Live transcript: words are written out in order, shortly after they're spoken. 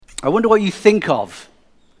I wonder what you think of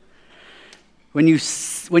when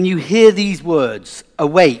you hear these words: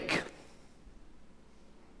 awake,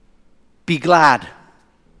 be glad,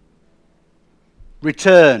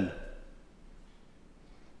 return,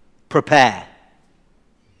 prepare.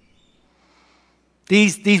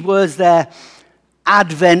 These words, they're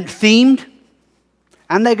Advent themed,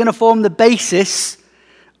 and they're going to form the basis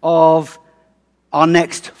of our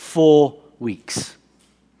next 4 weeks.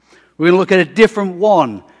 We're going to look at a different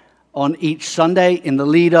one on each Sunday in the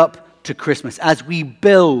lead up to Christmas as we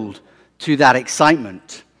build to that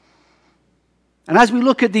excitement. And as we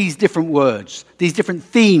look at these different words, these different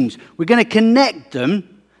themes, we're going to connect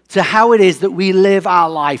them to how it is that we live our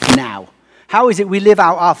life now. How is it we live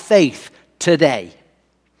out our faith today?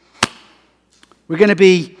 We're going to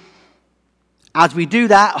be, as we do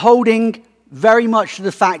that, holding very much to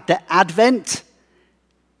the fact that Advent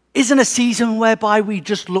isn't a season whereby we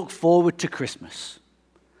just look forward to Christmas.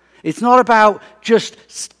 It's not about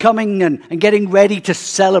just coming and getting ready to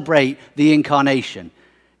celebrate the incarnation.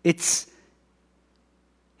 It's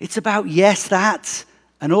about, yes, that,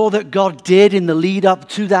 and all that God did in the lead up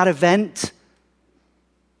to that event.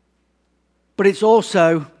 But it's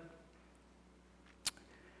also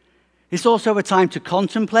a time to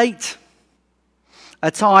contemplate,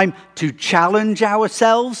 a time to challenge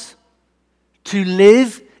ourselves, to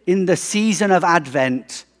live in the season of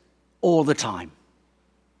Advent all the time.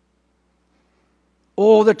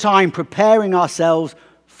 All the time preparing ourselves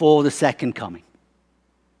for the second coming.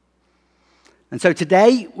 And so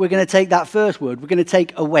today we're going to take that first word. We're going to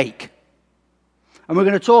take awake. And we're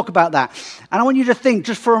going to talk about that. And I want you to think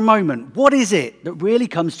just for a moment, what is it that really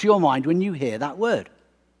comes to your mind when you hear that word?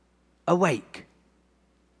 Awake.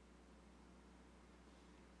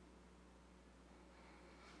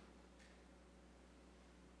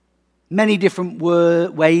 Many different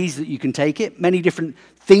ways that you can take it, many different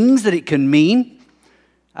things that it can mean.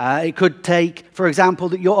 It could take, for example,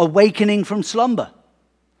 that you're awakening from slumber,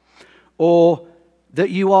 or that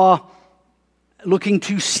you are looking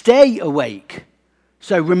to stay awake,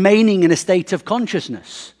 so remaining in a state of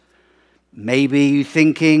consciousness. Maybe you're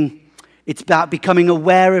thinking it's about becoming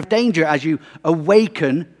aware of danger as you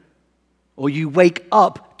awaken or you wake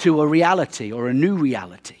up to a reality or a new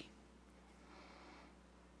reality.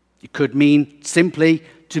 It could mean simply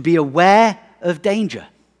to be aware of danger.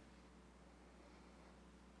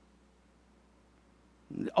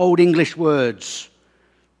 Old English words,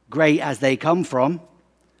 great as they come from,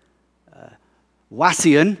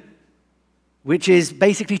 wassian, which is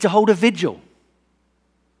basically to hold a vigil.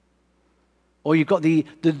 Or you've got the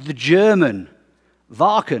German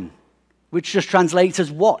wachen, which just translates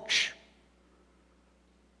as watch.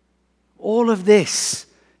 All of this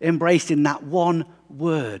embraced in that one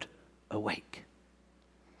word, awake.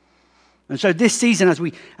 And so this season,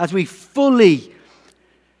 as we fully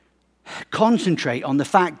concentrate on the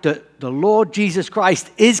fact that the Lord Jesus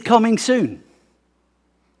Christ is coming soon,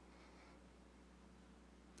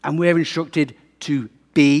 and we're instructed to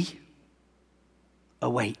be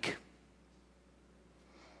awake.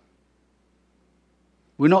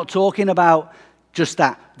 We're not talking about just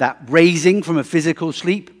that raising from a physical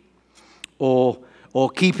sleep or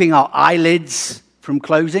keeping our eyelids from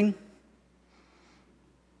closing.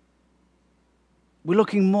 We're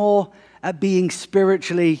looking more at being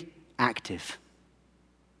spiritually active.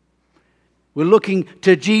 We're looking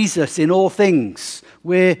to Jesus in all things.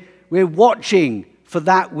 We're watching for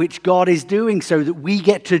that which God is doing so that we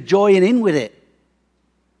get to join in with it.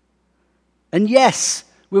 And yes,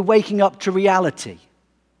 we're waking up to reality.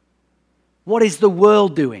 What is the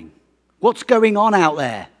world doing? What's going on out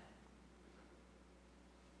there?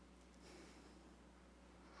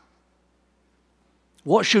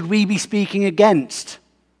 What should we be speaking against?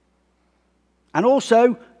 And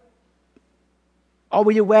also, are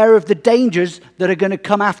we aware of the dangers that are going to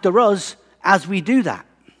come after us as we do that?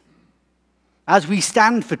 As we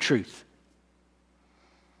stand for truth?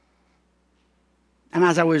 And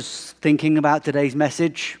as I was thinking about today's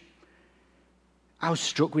message, I was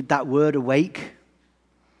struck with that word, awake.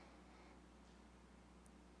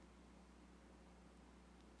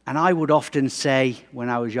 And I would often say, when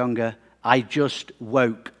I was younger, I just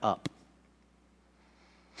woke up.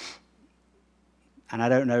 And I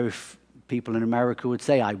don't know if people in America would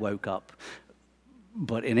say I woke up,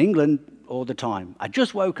 but in England, all the time, I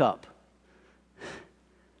just woke up.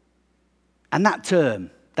 And that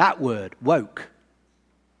term, that word, woke,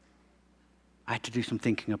 I had to do some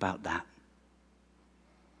thinking about that.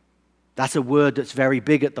 That's a word that's very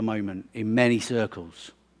big at the moment in many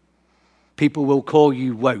circles. People will call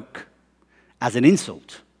you woke as an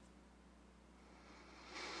insult.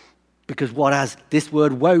 Because what has this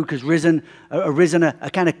word woke has arisen a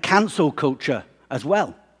kind of cancel culture as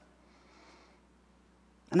well.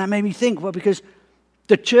 And that made me think, well, because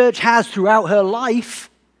the church has throughout her life,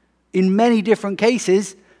 in many different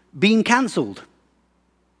cases, been cancelled,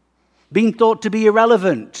 been thought to be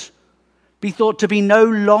irrelevant, be thought to be no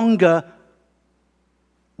longer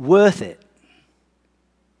worth it.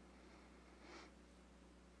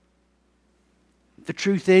 The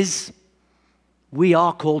truth is, we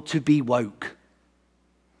are called to be woke.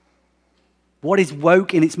 What is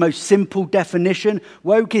woke in its most simple definition?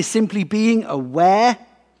 Woke is simply being aware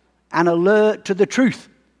and alert to the truth.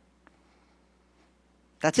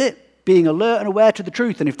 That's it. Being alert and aware to the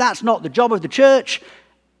truth. And if that's not the job of the church,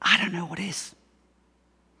 I don't know what is.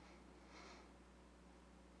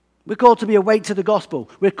 We're called to be awake to the gospel.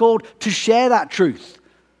 We're called to share that truth.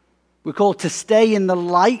 We're called to stay in the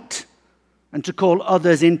light and to call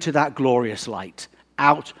others into that glorious light,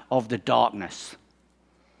 out of the darkness.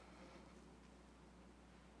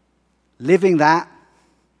 Living that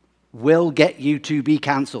will get you to be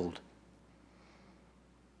cancelled.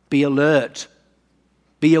 Be alert.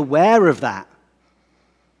 Be aware of that.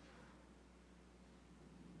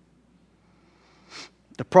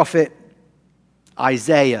 The prophet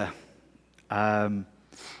Isaiah,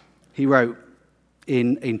 he wrote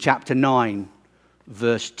in chapter 9,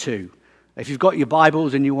 verse 2. If you've got your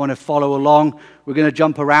Bibles and you want to follow along, we're going to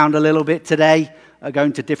jump around a little bit today,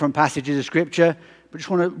 going to different passages of Scripture. But just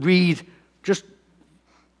want to read just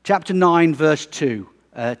chapter 9, verse 2,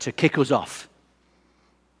 to kick us off.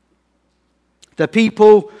 The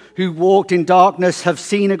people who walked in darkness have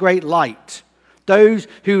seen a great light. Those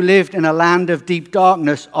who lived in a land of deep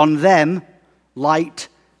darkness, on them light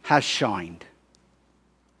has shined.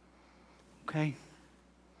 Okay?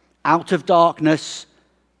 Out of darkness,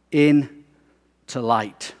 into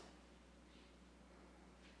light.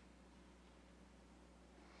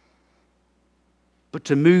 But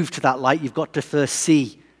to move to that light, you've got to first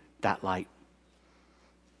see that light.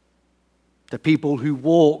 The people who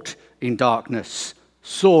walked in darkness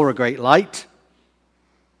saw a great light,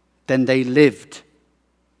 then they lived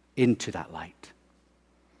into that light.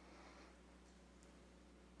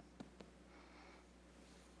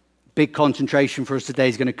 Big concentration for us today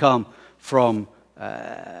is going to come from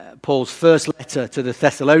Paul's first letter to the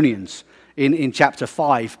Thessalonians in chapter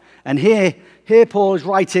 5. And here Paul is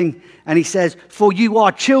writing, and he says, "For you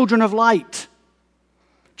are children of light,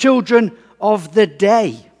 children of the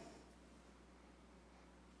day."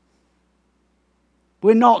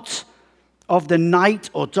 We're not of the night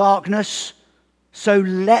or darkness, so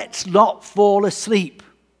let's not fall asleep.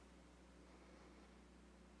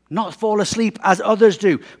 Not fall asleep as others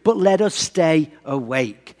do, but let us stay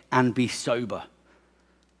awake and be sober.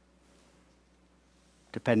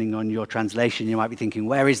 Depending on your translation, you might be thinking,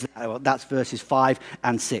 where is that? Well, that's verses 5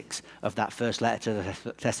 and 6 of that first letter to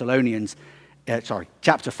the Thessalonians.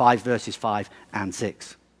 Chapter 5, verses 5 and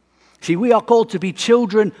 6. See, we are called to be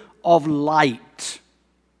children of light.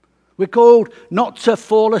 We're called not to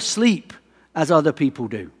fall asleep as other people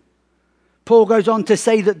do. Paul goes on to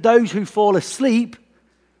say that those who fall asleep,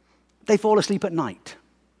 they fall asleep at night.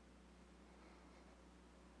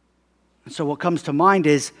 And so what comes to mind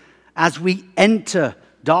is, as we enter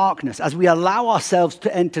darkness, as we allow ourselves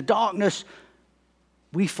to enter darkness,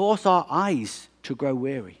 we force our eyes to grow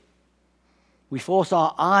weary. We force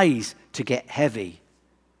our eyes to get heavy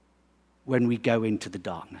when we go into the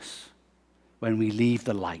darkness, when we leave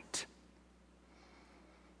the light.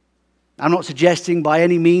 I'm not suggesting by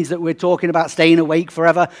any means that we're talking about staying awake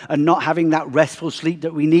forever and not having that restful sleep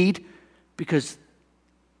that we need, because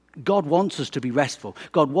God wants us to be restful.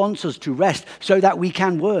 God wants us to rest so that we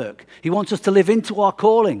can work. He wants us to live into our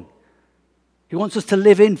calling. He wants us to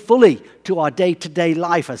live in fully to our day-to-day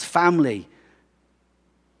life as family,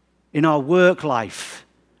 in our work life,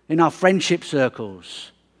 in our friendship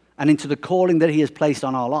circles, and into the calling that He has placed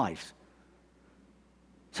on our lives.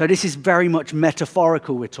 So this is very much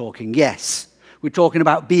metaphorical we're talking. Yes, we're talking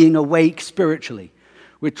about being awake spiritually.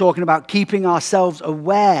 We're talking about keeping ourselves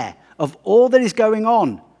aware of all that is going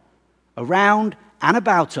on around and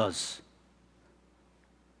about us.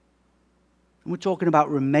 And we're talking about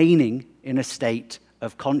remaining in a state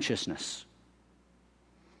of consciousness.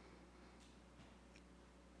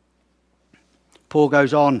 Paul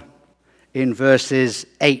goes on in verses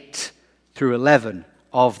 8 through 11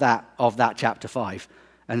 of that chapter 5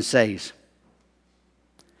 and says,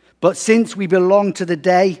 "But since we belong to the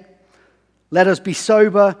day, let us be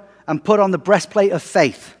sober and put on the breastplate of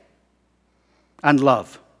faith and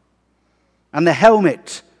love, and the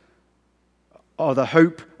helmet or the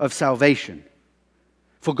hope of salvation.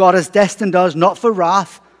 For God has destined us not for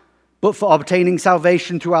wrath, but for obtaining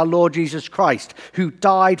salvation through our Lord Jesus Christ, who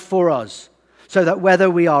died for us, so that whether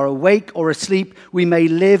we are awake or asleep, we may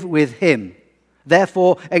live with him.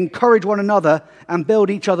 Therefore, encourage one another and build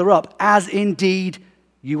each other up, as indeed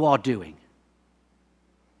you are doing.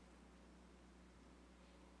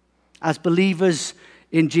 As believers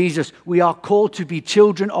in Jesus, we are called to be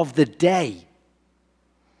children of the day.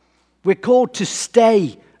 We're called to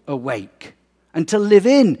stay awake and to live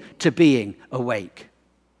in to being awake.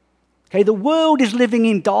 Okay, the world is living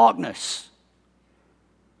in darkness.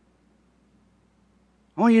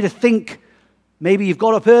 I want you to think, maybe you've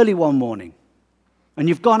got up early one morning and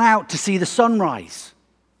you've gone out to see the sunrise.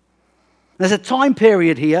 There's a time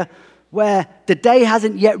period here where the day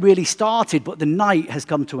hasn't yet really started, but the night has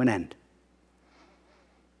come to an end.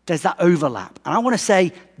 There's that overlap. And I want to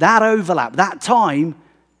say that overlap, that time,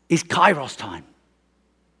 is Kairos time.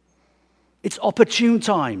 It's opportune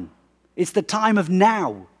time. It's the time of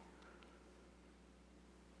now.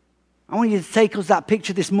 I want you to take us that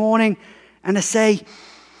picture this morning and to say,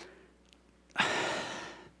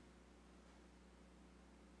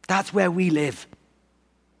 that's where we live.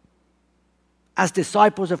 As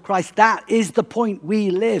disciples of Christ, that is the point we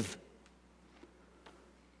live.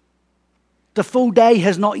 The full day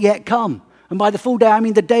has not yet come. And by the full day, I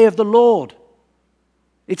mean the day of the Lord.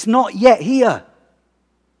 It's not yet here.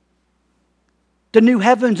 The new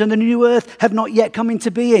heavens and the new earth have not yet come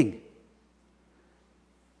into being.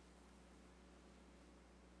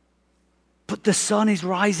 But the sun is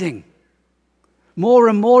rising. More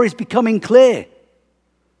and more is becoming clear.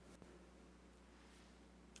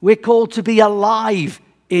 We're called to be alive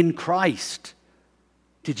in Christ.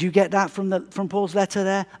 Did you get that from Paul's letter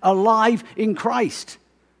there? Alive in Christ.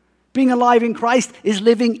 Being alive in Christ is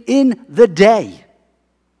living in the day.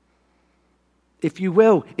 If you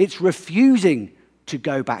will, it's refusing to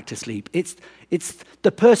go back to sleep. It's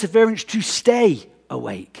the perseverance to stay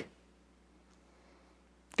awake.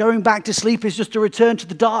 Going back to sleep is just a return to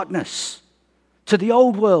the darkness, to the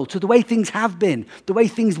old world, to the way things have been, the way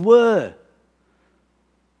things were.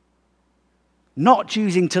 Not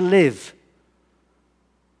choosing to live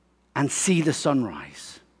and see the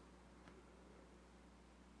sunrise.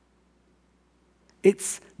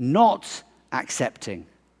 It's not accepting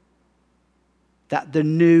that the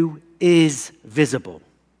new is visible,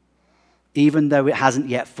 even though it hasn't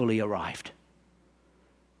yet fully arrived.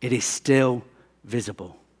 It is still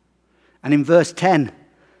visible. And in verse 10,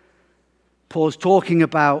 Paul's talking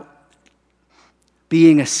about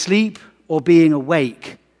being asleep or being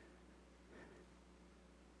awake.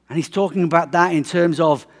 And he's talking about that in terms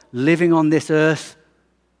of living on this earth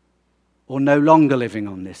or no longer living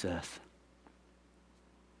on this earth.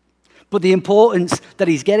 But the importance that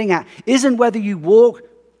he's getting at isn't whether you walk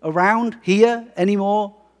around here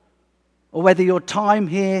anymore or whether your time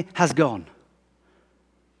here has gone.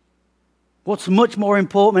 What's much more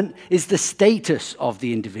important is the status of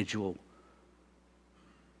the individual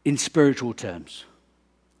in spiritual terms.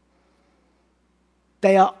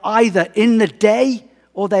 They are either in the day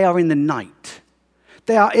or they are in the night.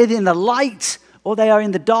 They are either in the light or they are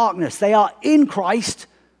in the darkness. They are in Christ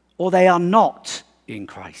or they are not in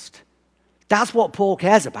Christ. That's what Paul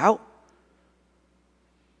cares about.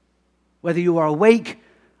 Whether you are awake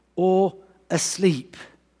or asleep,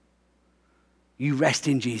 you rest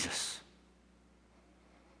in Jesus.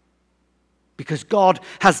 Because God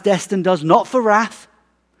has destined us not for wrath,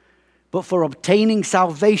 but for obtaining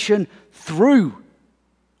salvation through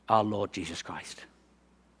our Lord Jesus Christ.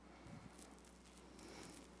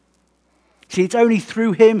 See, it's only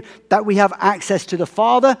through him that we have access to the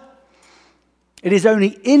Father. It is only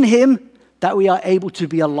in him that we are able to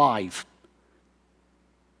be alive.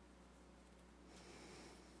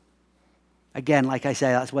 Again, like I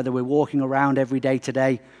say, that's whether we're walking around every day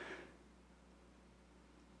today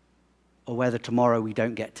or whether tomorrow we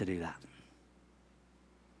don't get to do that.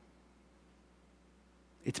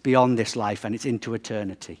 It's beyond this life and it's into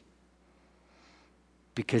eternity.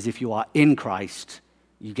 Because if you are in Christ,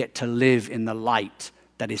 you get to live in the light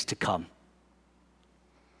that is to come.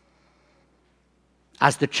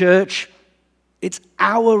 As the church, it's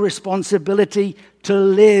our responsibility to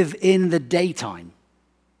live in the daytime,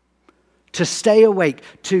 to stay awake,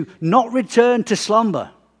 to not return to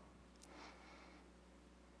slumber,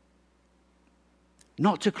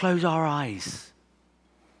 not to close our eyes.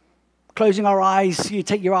 Closing our eyes, you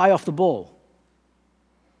take your eye off the ball.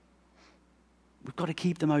 We've got to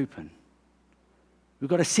keep them open. We've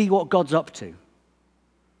got to see what God's up to.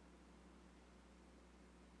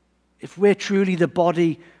 If we're truly the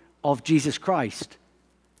body of Jesus Christ,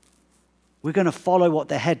 we're going to follow what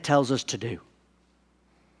the head tells us to do.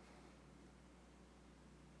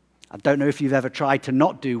 I don't know if you've ever tried to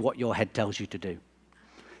not do what your head tells you to do.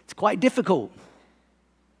 It's quite difficult.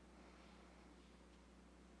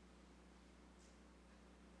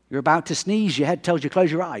 You're about to sneeze, your head tells you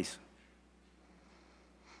close your eyes.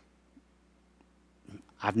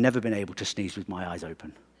 I've never been able to sneeze with my eyes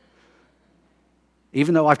open,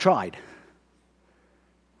 even though I've tried.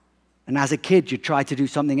 And as a kid, you try to do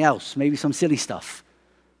something else, maybe some silly stuff.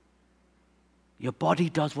 Your body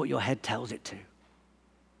does what your head tells it to.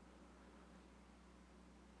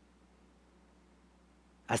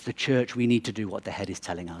 As the church, we need to do what the head is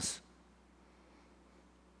telling us.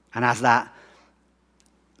 And as that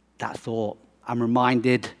thought, I'm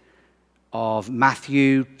reminded of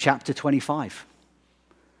Matthew chapter 25.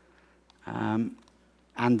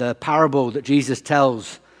 And the parable that Jesus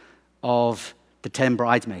tells of the 10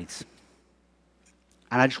 bridesmaids.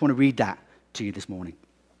 And I just want to read that to you this morning.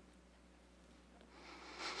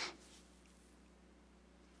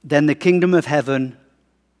 Then the kingdom of heaven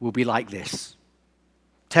will be like this.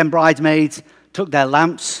 10 bridesmaids took their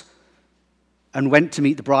lamps and went to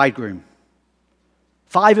meet the bridegroom.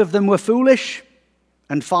 5 of them were foolish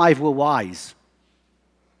and 5 were wise.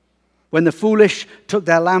 When the foolish took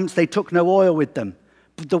their lamps, they took no oil with them,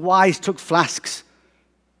 but the wise took flasks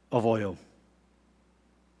of oil.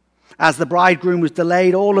 As the bridegroom was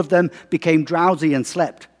delayed, all of them became drowsy and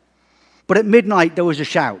slept. But at midnight there was a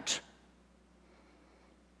shout.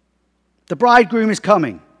 The bridegroom is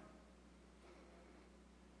coming.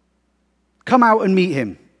 Come out and meet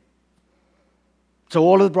him. So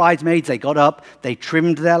all of the bridesmaids, they got up, they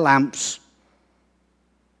trimmed their lamps.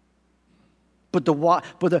 But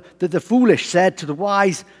the foolish said to the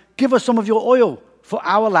wise, give us some of your oil, for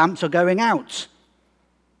our lamps are going out.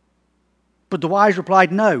 But the wise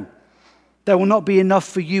replied, no, there will not be enough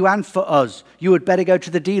for you and for us. You had better go to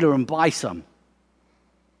the dealer and buy some.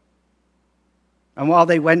 And while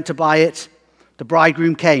they went to buy it, the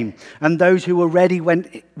bridegroom came, and those who were ready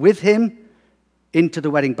went with him into the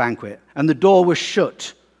wedding banquet. And the door was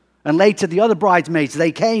shut. And later the other bridesmaids,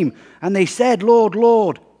 they came, and they said, Lord,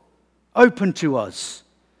 Lord, open to us.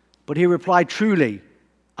 But he replied, truly,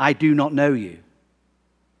 I do not know you.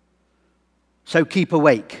 So keep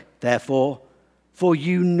awake, therefore, for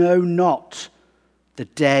you know not the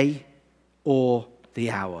day or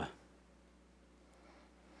the hour.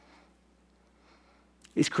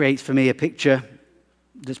 This creates for me a picture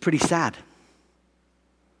that's pretty sad.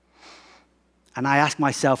 And I ask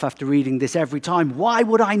myself after reading this every time, why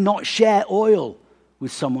would I not share oil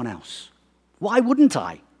with someone else? Why wouldn't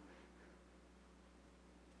I?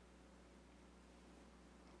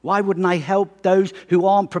 Why wouldn't I help those who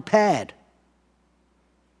aren't prepared?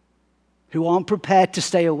 Who aren't prepared to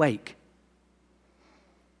stay awake?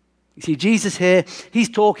 You see, Jesus here, he's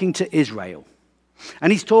talking to Israel.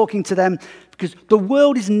 And he's talking to them because the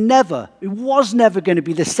world was never going to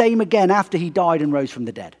be the same again after he died and rose from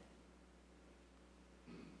the dead.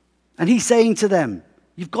 And he's saying to them,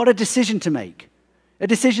 you've got a decision to make. A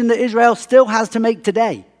decision that Israel still has to make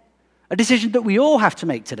today. A decision that we all have to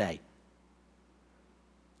make today.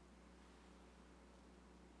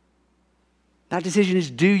 That decision is,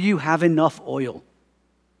 do you have enough oil?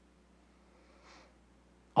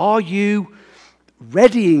 Are you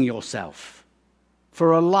readying yourself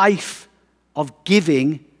for a life of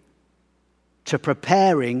giving to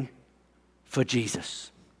preparing for Jesus?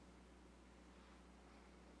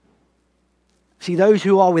 See, those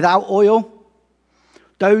who are without oil,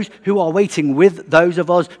 those who are waiting with those of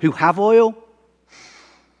us who have oil,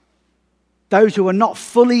 those who are not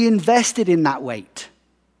fully invested in that wait,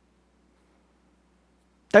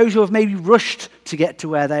 those who have maybe rushed to get to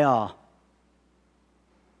where they are.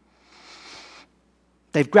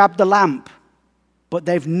 They've grabbed the lamp, but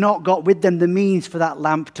they've not got with them the means for that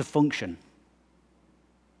lamp to function.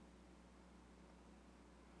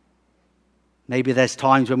 Maybe there's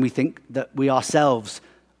times when we think that we ourselves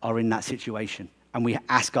are in that situation, and we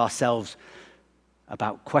ask ourselves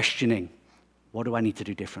about questioning, what do I need to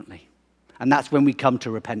do differently? And that's when we come to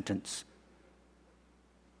repentance,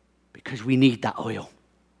 because we need that oil.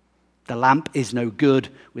 The lamp is no good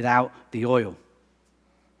without the oil.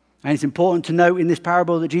 And it's important to note in this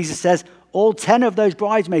parable that Jesus says all 10 of those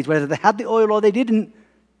bridesmaids, whether they had the oil or they didn't,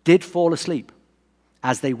 did fall asleep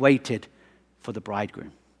as they waited for the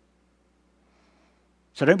bridegroom.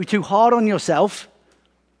 So don't be too hard on yourself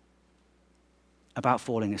about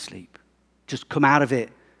falling asleep. Just come out of it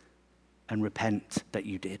and repent that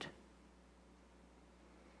you did.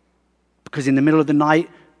 Because in the middle of the night,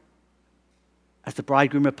 as the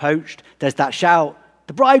bridegroom approached, there's that shout,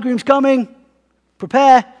 the bridegroom's coming,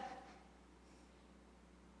 prepare.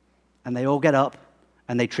 And they all get up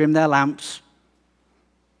and they trim their lamps.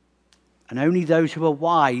 And only those who are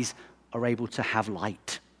wise are able to have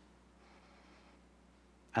light,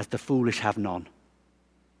 as the foolish have none.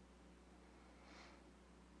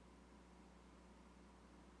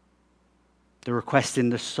 The request in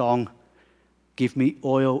the song, "Give me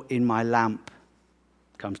oil in my lamp,"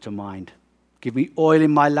 comes to mind. Give me oil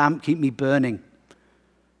in my lamp, keep me burning.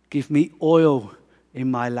 Give me oil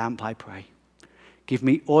in my lamp, I pray. Give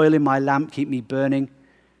me oil in my lamp, keep me burning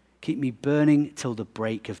till the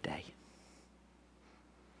break of day.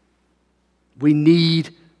 We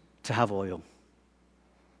need to have oil.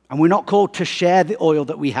 And we're not called to share the oil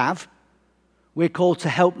that we have. We're called to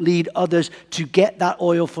help lead others to get that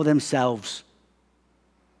oil for themselves.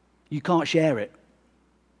 You can't share it.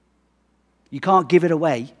 You can't give it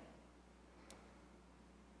away.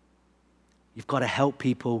 You've got to help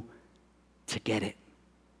people to get it.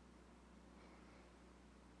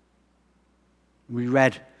 We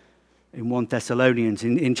read in 1 Thessalonians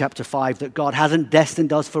in chapter 5 that God hasn't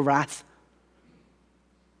destined us for wrath.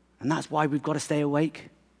 And that's why we've got to stay awake.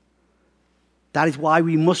 That is why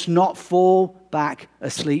we must not fall back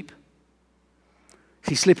asleep.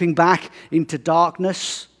 See, slipping back into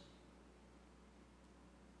darkness,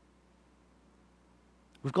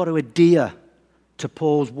 we've got to adhere to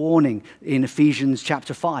Paul's warning in Ephesians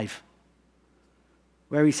chapter 5,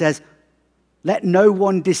 where he says, "Let no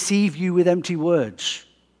one deceive you with empty words.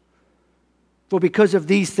 For because of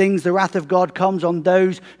these things, the wrath of God comes on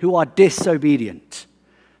those who are disobedient.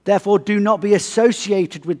 Therefore, do not be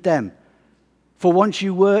associated with them. For once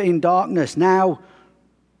you were in darkness, now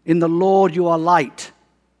in the Lord you are light.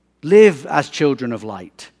 Live as children of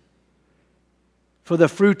light. For the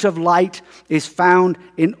fruit of light is found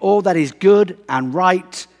in all that is good and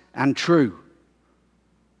right and true.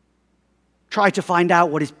 Try to find out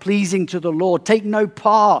what is pleasing to the Lord. Take no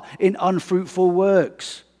part in unfruitful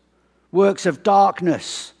works of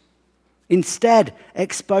darkness. Instead,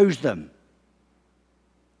 expose them.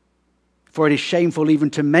 For it is shameful even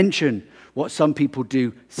to mention what some people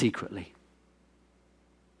do secretly."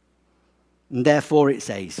 And therefore it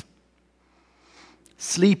says,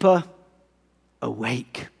 "Sleeper,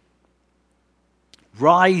 awake.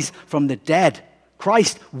 Rise from the dead.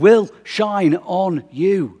 Christ will shine on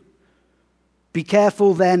you. Be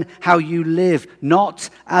careful then how you live, not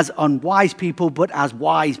as unwise people, but as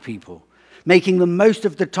wise people, making the most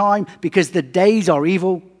of the time because the days are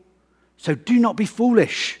evil. So do not be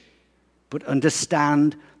foolish, but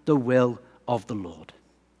understand the will of the Lord."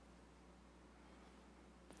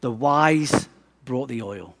 The wise brought the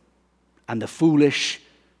oil, and the foolish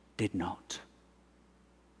did not.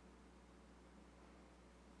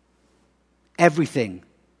 Everything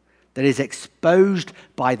that is exposed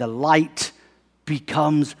by the light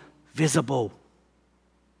becomes visible.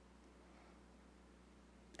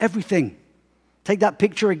 Everything. Take that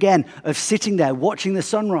picture again of sitting there watching the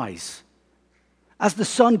sunrise. As the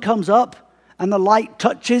sun comes up and the light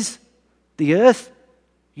touches the earth,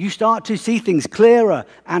 you start to see things clearer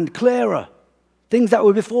and clearer. Things that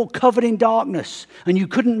were before covered in darkness and you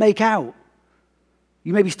couldn't make out.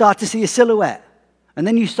 You maybe start to see a silhouette, and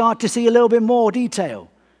then you start to see a little bit more detail.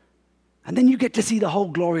 And then you get to see the whole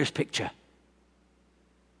glorious picture.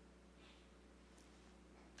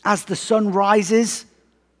 As the sun rises,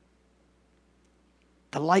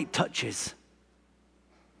 the light touches.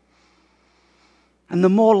 And the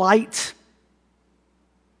more light,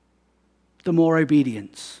 the more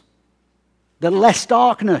obedience. The less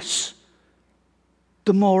darkness,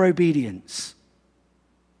 the more obedience.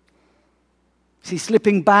 See,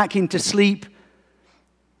 slipping back into sleep,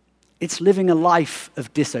 it's living a life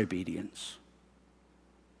of disobedience.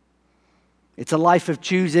 It's a life of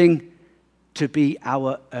choosing to be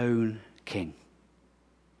our own king.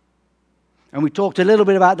 And we talked a little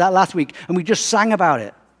bit about that last week, and we just sang about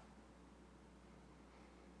it.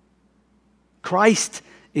 Christ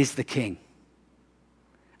is the king.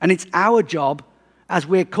 And it's our job, as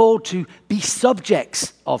we're called to be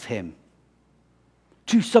subjects of him,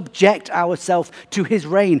 to subject ourselves to his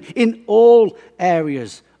reign in all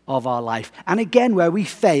areas of our life. And again, where we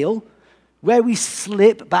fail, where we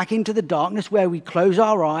slip back into the darkness, where we close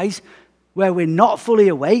our eyes, where we're not fully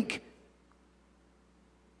awake,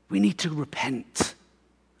 we need to repent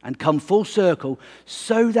and come full circle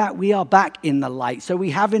so that we are back in the light, so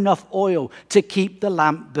we have enough oil to keep the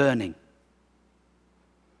lamp burning.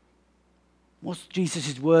 What's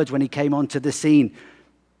Jesus' words when he came onto the scene,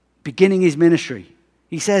 beginning his ministry?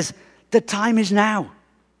 He says, "The time is now.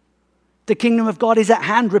 The kingdom of God is at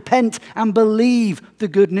hand. Repent and believe the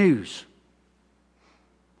good news."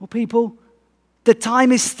 Well, people, the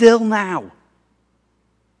time is still now.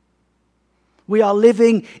 We are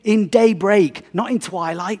living in daybreak, not in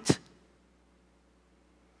twilight.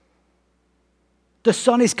 The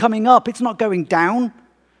sun is coming up. It's not going down.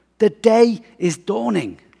 The day is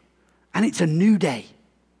dawning, and it's a new day.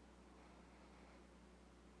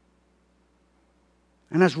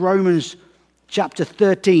 And as Romans chapter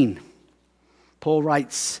 13, Paul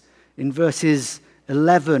writes in verses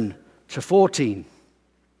 11 to 14,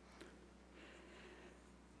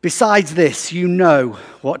 besides this, you know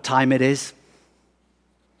what time it is.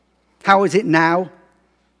 How is it now?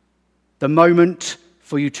 The moment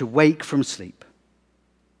for you to wake from sleep.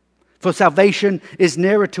 For salvation is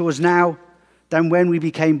nearer to us now than when we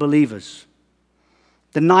became believers.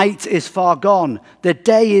 The night is far gone. The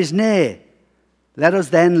day is near. Let us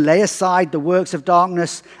then lay aside the works of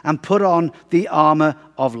darkness and put on the armor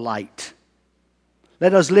of light.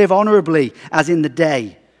 Let us live honorably as in the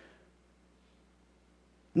day,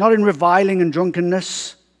 not in reviling and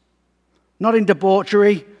drunkenness, not in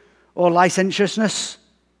debauchery or licentiousness,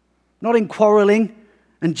 not in quarreling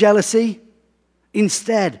and jealousy.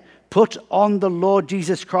 Instead, put on the Lord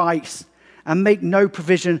Jesus Christ and make no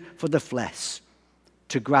provision for the flesh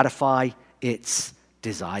to gratify its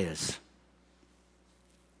desires.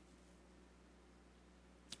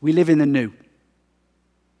 We live in the new.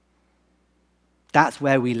 That's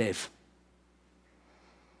where we live.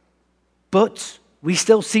 But we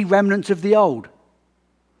still see remnants of the old.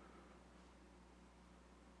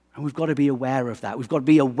 And we've got to be aware of that. We've got to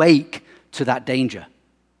be awake to that danger.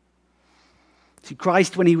 See,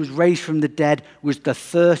 Christ, when he was raised from the dead, was the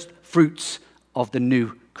first fruits of the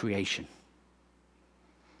new creation.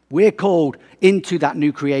 We're called into that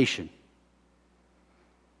new creation.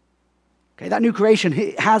 Okay, that new creation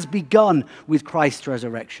has begun with Christ's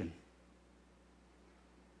resurrection.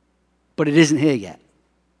 But it isn't here yet.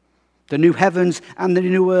 The new heavens and the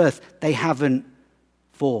new earth, they haven't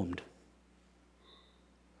formed.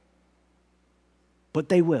 But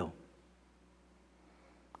they will.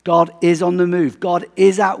 God is on the move. God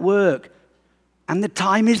is at work. And the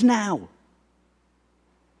time is now.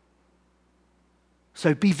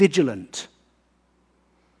 So be vigilant.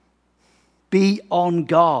 Be on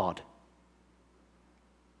guard.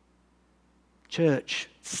 Church,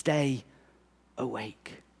 stay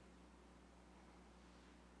awake.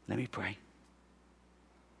 Let me pray.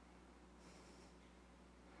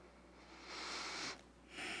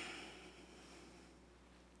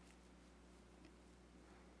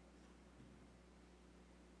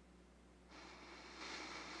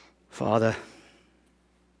 Father,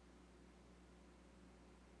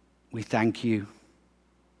 we thank you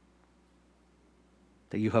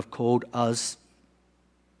that you have called us,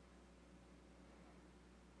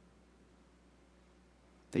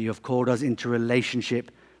 that you have called us into relationship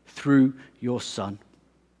through your Son,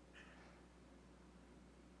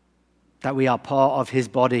 that we are part of his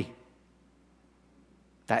body,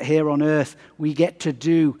 that here on earth we get to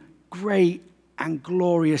do great and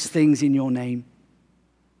glorious things in your name.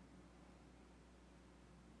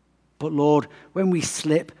 But Lord, when we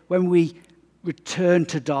slip, when we return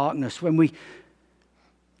to darkness, when we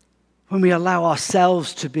allow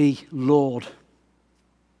ourselves to be Lord,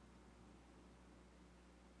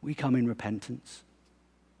 we come in repentance.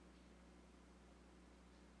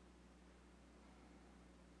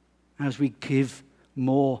 As we give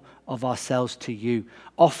more of ourselves to you,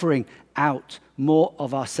 offering out more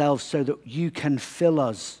of ourselves so that you can fill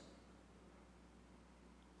us.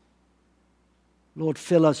 Lord,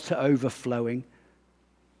 fill us to overflowing.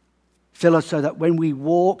 Fill us so that when we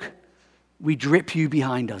walk, we drip you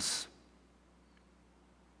behind us.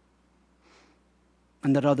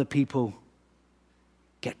 And that other people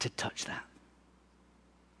get to touch that.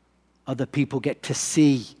 Other people get to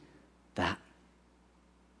see that.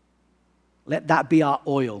 Let that be our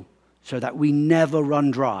oil so that we never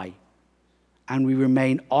run dry and we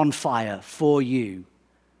remain on fire for you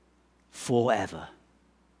forever.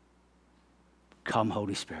 Come,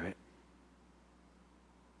 Holy Spirit.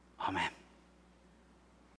 Amen.